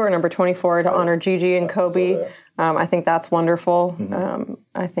number 2 or number 24 to honor Gigi and Kobe. I think that's wonderful. Mm-hmm.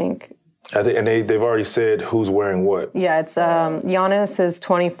 I think... And they've already said who's wearing what. Yeah, it's Giannis is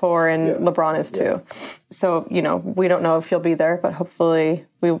 24 and LeBron is 2. So, you know, we don't know if you'll be there, but hopefully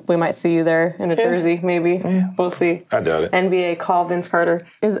we might see you there in a jersey, maybe. Yeah. We'll see. I doubt it. NBA, call Vince Carter.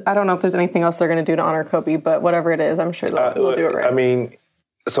 I don't know if there's anything else they're going to do to honor Kobe, but whatever it is, I'm sure they'll do it right. I mean,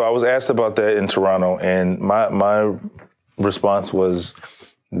 so I was asked about that in Toronto, and my response was,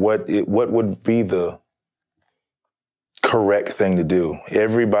 what would be the correct thing to do?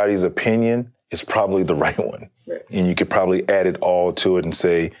 Everybody's opinion is probably the right one. Right. And you could probably add it all to it and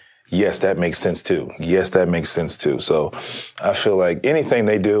say, yes, that makes sense too. Yes, that makes sense too. So I feel like anything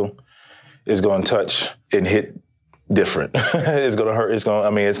they do is going to touch and hit different. It's going to hurt. It's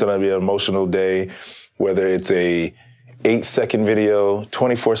going to be an emotional day, whether it's a 8-second video,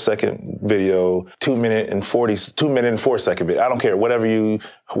 24-second video, 2 minute and 4 second video. I don't care. Whatever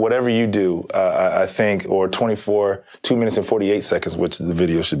you do, I think, or 2 minutes and 48 seconds, which the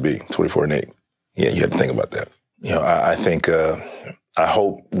video should be, 24 and 8. Yeah, you have to think about that. You know, I think, I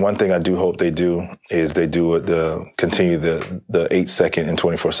hope, one thing I do hope they do is they do continue the 8-second and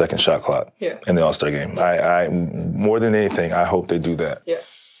 24-second shot clock in the All-Star game. I more than anything, I hope they do that. Yeah.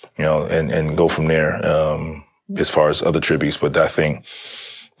 You know, and go from there. As far as other tributes, but I think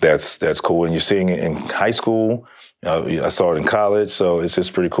that's cool. And you're seeing it in high school. I saw it in college, so it's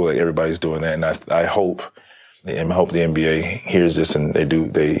just pretty cool that everybody's doing that. And I hope the NBA hears this and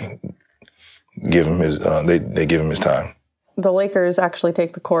they give him his they give him his time. The Lakers actually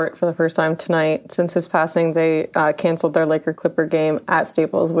take the court for the first time tonight. Since his passing, they canceled their Laker-Clipper game at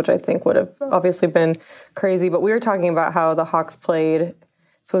Staples, which I think would have obviously been crazy. But we were talking about how the Hawks played.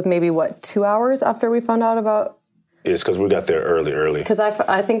 So with maybe, 2 hours after we found out about... It's because we got there early. Because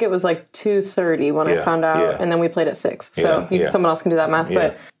I think it was like 2:30 when I found out, and then we played at 6. So someone else can do that math,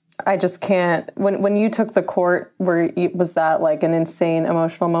 but I just can't... When you took the court, was that like an insane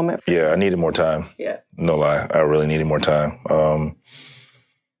emotional moment? Yeah, I needed more time. Yeah. No lie, I really needed more time.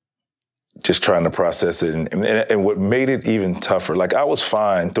 Just trying to process it. And what made it even tougher, like I was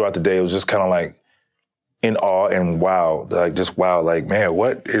fine throughout the day. It was just kind of like in awe and wow, like, man,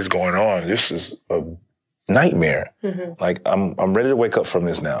 what is going on? This is a nightmare. Mm-hmm. Like, I'm ready to wake up from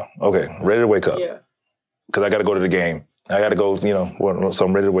this now. Okay, ready to wake up. Yeah. Because I got to go to the game. I got to go, so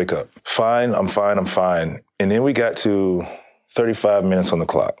I'm ready to wake up. Fine, I'm fine. And then we got to 35 minutes on the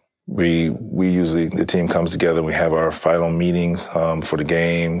clock. We usually, the team comes together, we have our final meetings for the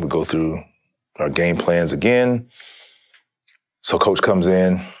game. We go through our game plans again. So coach comes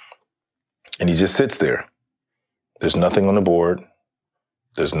in and he just sits there. There's nothing on the board.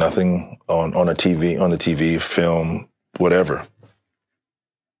 There's nothing on the TV, film, whatever.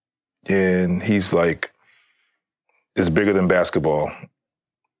 And he's like, it's bigger than basketball.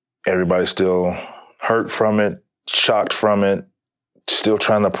 Everybody's still hurt from it, shocked from it, still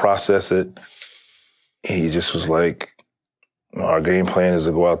trying to process it. He just was like, our game plan is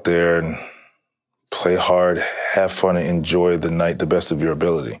to go out there and play hard, have fun, and enjoy the night the best of your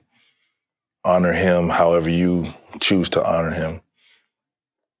ability. Honor him however you choose to honor him,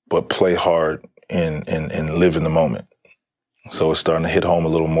 but play hard and live in the moment. So it's starting to hit home a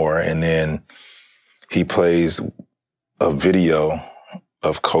little more. And then he plays a video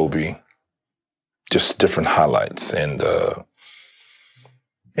of Kobe, just different highlights. And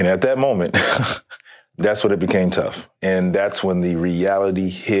at that moment, that's when it became tough. And that's when the reality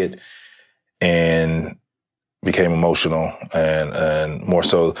hit and became emotional and more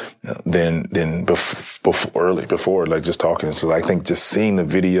so than before, like just talking. So I think just seeing the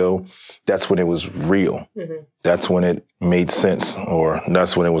video, that's when it was real. Mm-hmm. That's when it made sense, or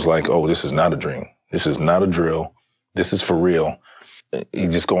that's when it was like, oh, this is not a dream. This is not a drill. This is for real. he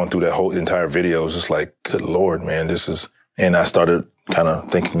just going through that whole entire video. It was just like, good Lord, man, and I started kind of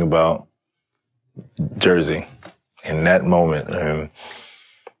thinking about Jersey in that moment, and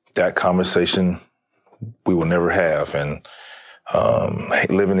that conversation we will never have. And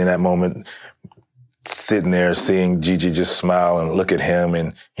living in that moment, sitting there, seeing Gigi just smile and look at him.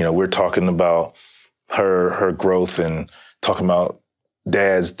 And, we're talking about her growth and talking about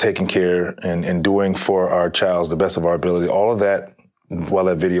dads taking care and doing for our child the best of our ability. All of that while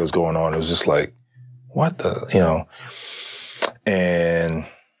that video is going on, it was just like, what the, and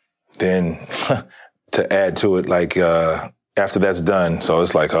then to add to it, like, after that's done, so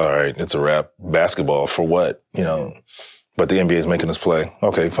it's like, all right, it's a wrap. Basketball for what, but the NBA is making us play.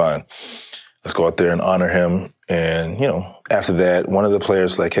 Okay, fine. Let's go out there and honor him. And, after that, one of the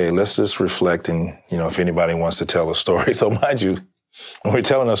players like, hey, let's just reflect and, if anybody wants to tell a story. So mind you, when we're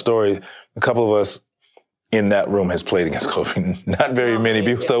telling a story, a couple of us in that room has played against Kobe. Not very many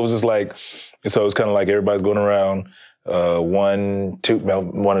people. So it was just like, so it's kind of like everybody's going around. One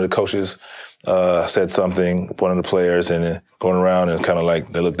of the coaches said something, one of the players, and going around and kind of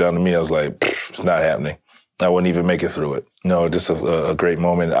like, they looked down to me. I was like, it's not happening. I wouldn't even make it through it. No, just a great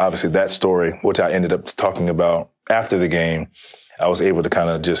moment. Obviously, that story, which I ended up talking about after the game, I was able to kind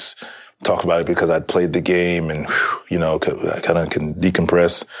of just talk about it because I'd played the game and, I kind of can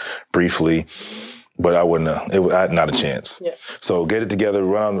decompress briefly, but I I had not a chance. Yeah. So get it together,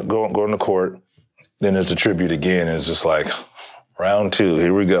 go on the court. Then there's a tribute again. And it's just like round 2,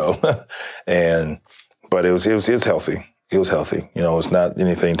 here we go. But it was healthy. It was healthy. It's not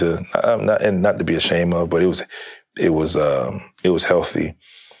anything not to be ashamed of, but it was healthy.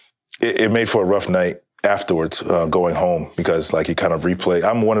 It made for a rough night afterwards, going home, because like you kind of replay.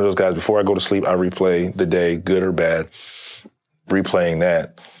 I'm one of those guys, before I go to sleep, I replay the day, good or bad. Replaying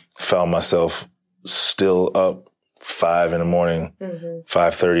that, found myself still up 5 in the morning,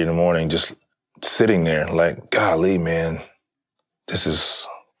 5:30 in the morning, just sitting there like, golly, man, this is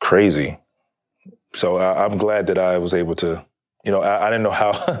crazy. So I'm glad that I was able to, I didn't know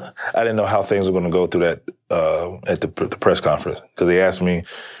how, things were going to go through that, at the press conference, because they asked me,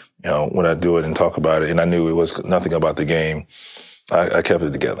 when I do it and talk about it, and I knew it was nothing about the game. I kept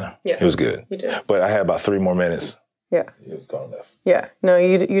it together. Yeah. It was good. You did. But I had about 3 more minutes. Yeah. It was gone left. Yeah. No,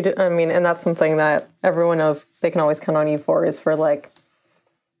 you did. I mean, and that's something that everyone knows they can always count on you for, is for like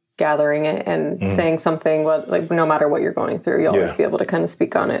gathering it and saying something, like no matter what you're going through, you'll always be able to kind of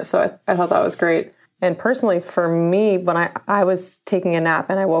speak on it. So I thought that was great. And personally, for me, when I was taking a nap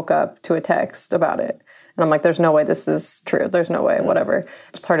and I woke up to a text about it, and I'm like, there's no way this is true. There's no way, whatever.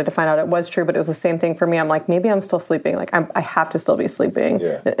 Started to find out it was true, but it was the same thing for me. I'm like, maybe I'm still sleeping. Like, I have to still be sleeping.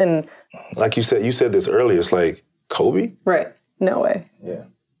 Yeah. And like you said this earlier, it's like, Kobe? Right. No way. Yeah.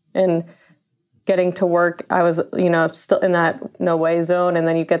 And getting to work, I was, still in that no way zone. And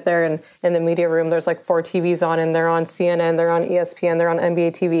then you get there and in the media room, there's like 4 TVs on, and they're on CNN, they're on ESPN, they're on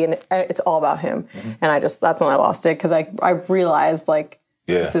NBA TV, and it's all about him. Mm-hmm. And that's when I lost it, because I realized like,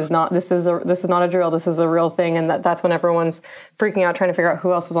 this is not a drill. This is a real thing. And that's when everyone's freaking out, trying to figure out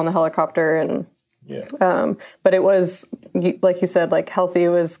who else was on the helicopter. And but it was, like you said, like healthy. It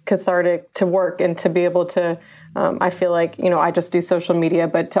was cathartic to work and to be able to, I feel like, I just do social media,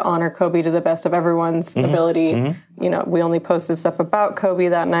 but to honor Kobe to the best of everyone's ability. We only posted stuff about Kobe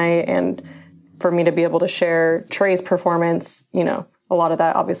that night. And for me to be able to share Trey's performance, a lot of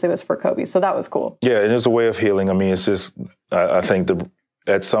that obviously was for Kobe. So that was cool. Yeah, and it's a way of healing. I mean, it's just, I think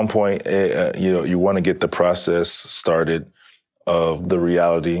at some point, you want to get the process started of the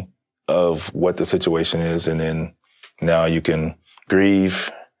reality of what the situation is. And then now you can grieve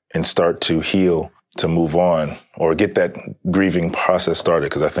and start to heal, to move on, or get that grieving process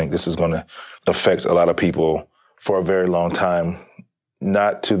started. Because I think this is going to affect a lot of people for a very long time,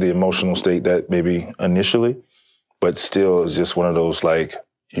 not to the emotional state that maybe initially, but still is just one of those, like,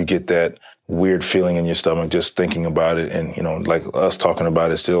 you get that weird feeling in your stomach just thinking about it. And, like us talking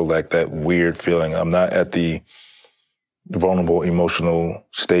about it, still like that weird feeling. I'm not at the vulnerable emotional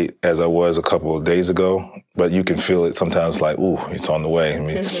state as I was a couple of days ago, but you can feel it sometimes, like, ooh, it's on the way. I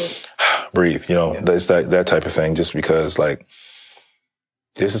mean, breathe, that's that type of thing, just because, like,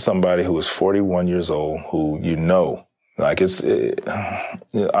 this is somebody who is 41 years old, who, like,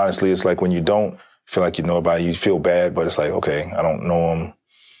 honestly, it's like when you don't feel like you know about it, you feel bad, but it's like, okay, I don't know him.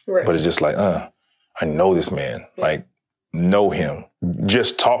 Right. But it's just like, I know this man, like, know him,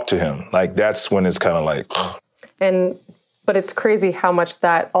 just talk to him. Like, that's when it's kind of like, but it's crazy how much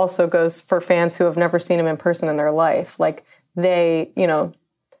that also goes for fans who have never seen him in person in their life. Like, they,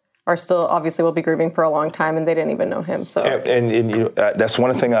 are still, obviously will be grieving for a long time, and they didn't even know him. So, and that's one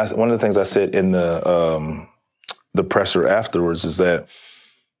of the things I said in the the presser afterwards is that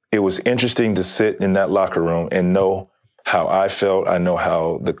it was interesting to sit in that locker room and know how I felt. I know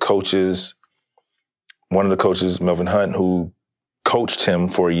how the coaches, one of the coaches, Melvin Hunt, who coached him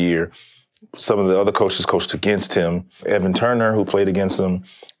for a year, some of the other coaches coached against him, Evan Turner, who played against him,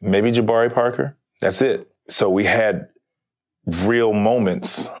 maybe Jabari Parker. That's it. So we had real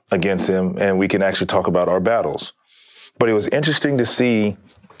moments against him, and we can actually talk about our battles. But it was interesting to see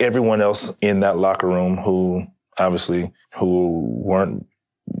everyone else in that locker room who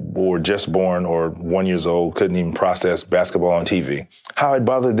were just born or 1 year old, couldn't even process basketball on TV, how it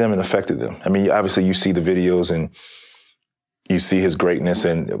bothered them and affected them. I mean, obviously you see the videos and you see his greatness,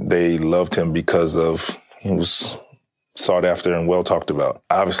 and they loved him because of he was sought after and well talked about.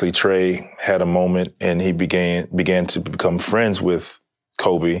 Obviously, Trey had a moment, and he began to become friends with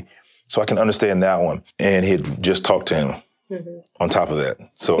Kobe. So I can understand that one. And he had just talked to him on top of that.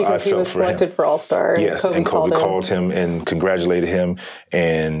 So because I felt he was selected for All-Star. Yes, and Kobe called him and congratulated him.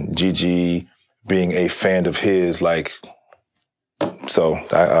 And Gigi, being a fan of his, but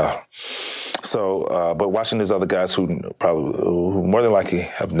watching these other guys who more than likely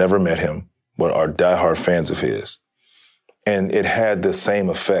have never met him, but are diehard fans of his. And it had the same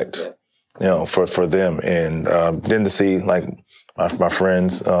effect, for them. And then to see my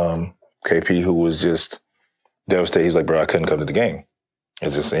friends, KP, who was just devastated. He's like, bro, I couldn't come to the game.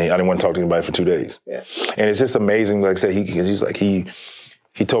 It's just, I didn't want to talk to anybody for 2 days. Yeah. And it's just amazing. Like I said,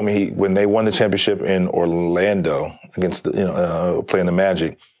 he told me when they won the championship in Orlando against playing the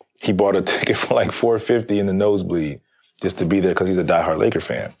Magic, he bought a ticket for like $450 in the nosebleed just to be there because he's a diehard Laker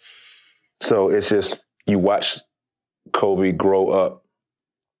fan. So it's just, you watch Kobe grow up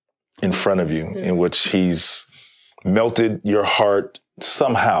in front of you, in which he's melted your heart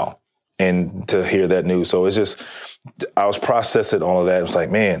somehow, and to hear that news. So it's just, I was processing all of that. It was like,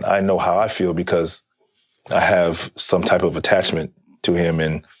 man, I know how I feel because I have some type of attachment to him.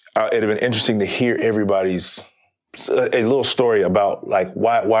 And it'd have been interesting to hear everybody's a little story about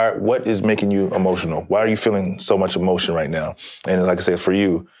what is making you emotional? Why are you feeling so much emotion right now? And like I said, for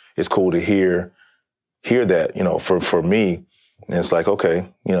you, it's cool to hear that, for me, and it's like, okay,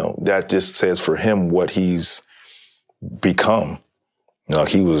 that just says for him what he's become.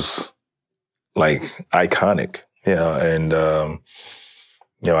 He was iconic, and,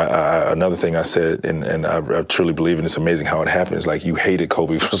 another thing I said, and I truly believe in, it's amazing how it happened. It's like you hated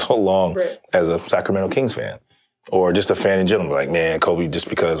Kobe for so long as a Sacramento Kings fan or just a fan in general. Like, man, Kobe just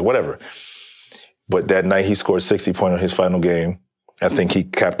because whatever. But that night he scored 60 points on his final game. I think he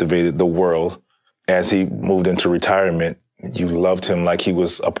captivated the world. As he moved into retirement, you loved him like he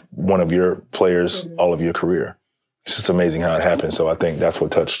was one of your players all of your career. It's just amazing how it happened. So I think that's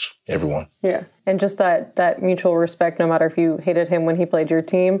what touched everyone. Yeah. And just that mutual respect, no matter if you hated him when he played your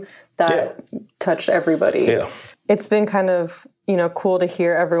team, that touched everybody. Yeah. It's been kind of, cool to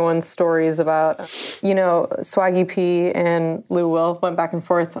hear everyone's stories about, Swaggy P and Lou Will went back and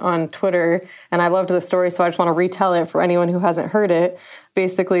forth on Twitter. And I loved the story, so I just want to retell it for anyone who hasn't heard it.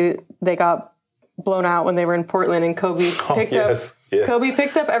 Basically, they got blown out when they were in Portland, and Kobe picked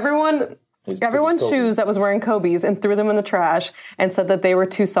up everyone's shoes that was wearing Kobe's and threw them in the trash and said that they were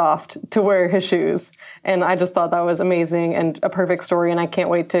too soft to wear his shoes. And I just thought that was amazing and a perfect story. And I can't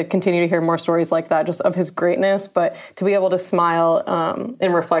wait to continue to hear more stories like that, just of his greatness, but to be able to smile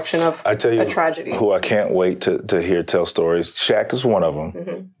in reflection of a tragedy. Who I can't wait to hear tell stories. Shaq is one of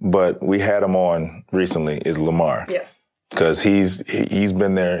them, but we had him on recently is Lamar. Yeah. Because he's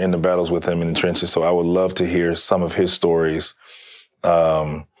been there in the battles with him in the trenches. So I would love to hear some of his stories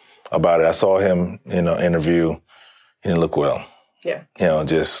about it. I saw him in an interview. He didn't look well. Yeah.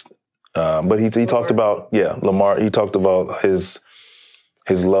 But he talked about, Lamar, he talked about his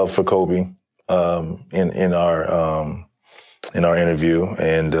love for Kobe in our interview.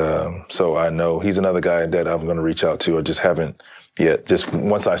 And so I know he's another guy that I'm going to reach out to. I just haven't yet. Just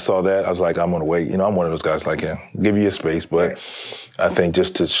once I saw that, I was like, I'm going to wait. I'm one of those guys give you a space. But I think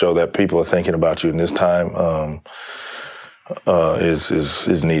just to show that people are thinking about you in this time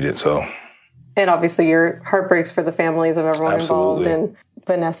is needed. So, and obviously your heart breaks for the families of everyone involved. And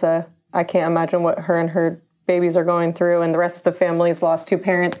Vanessa, I can't imagine what her and her babies are going through, and the rest of the family's lost 2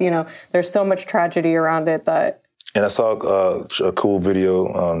 parents. There's so much tragedy around it that. And I saw a cool video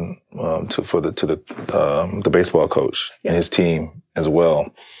to the baseball coach and his team as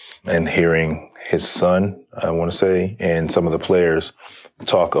well, and hearing his son, I want to say, and some of the players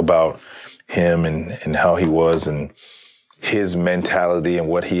talk about him and how he was and his mentality and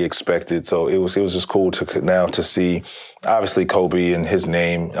what he expected. So it was just cool to see, obviously Kobe and his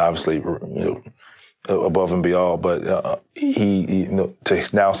name, obviously above and beyond, but he to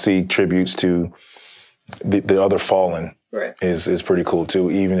now see tributes to the other fallen Right. is pretty cool too,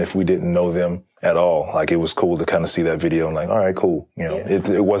 even if we didn't know them at all. Like, it was cool to kind of see that video and like, all right, cool. You know,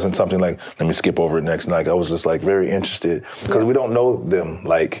 it wasn't something like, let me skip over it next. Like, I was just like very interested because we don't know them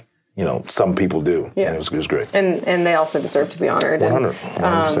like, you know, some people do. Yeah. And it was great. And they also deserve to be honored.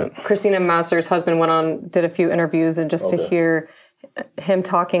 100%. Christina Mauser's husband did a few interviews, and just to hear him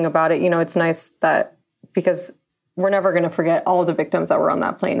talking about it, you know, it's nice that, because we're never going to forget all of the victims that were on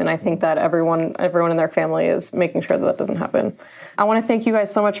that plane. And I think that everyone in their family is making sure that doesn't happen. I want to thank you guys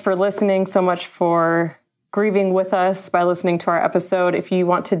so much for listening, so much for grieving with us by listening to our episode. If you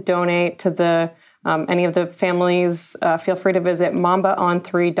want to donate to the any of the families, feel free to visit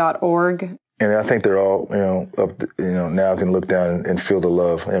mambaon3.org. And I think they're all, now can look down and feel the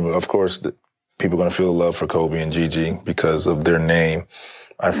love. And of course, people are going to feel the love for Kobe and Gigi because of their name.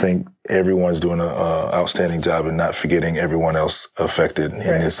 I think everyone's doing an outstanding job in not forgetting everyone else affected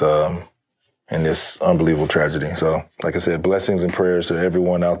in this unbelievable tragedy. So, like I said, blessings and prayers to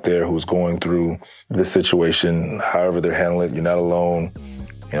everyone out there who's going through this situation, however they're handling it. You're not alone.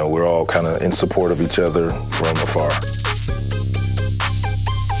 You know, we're all kind of in support of each other from afar.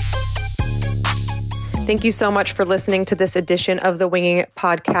 Thank you so much for listening to this edition of the Winging It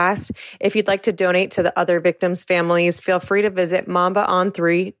podcast. If you'd like to donate to the other victims' families, feel free to visit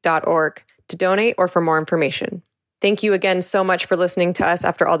mambaon3.org to donate or for more information. Thank you again so much for listening to us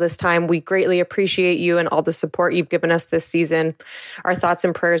after all this time. We greatly appreciate you and all the support you've given us this season. Our thoughts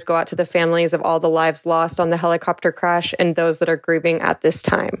and prayers go out to the families of all the lives lost on the helicopter crash and those that are grieving at this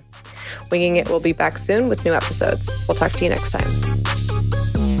time. Winging It will be back soon with new episodes. We'll talk to you next time.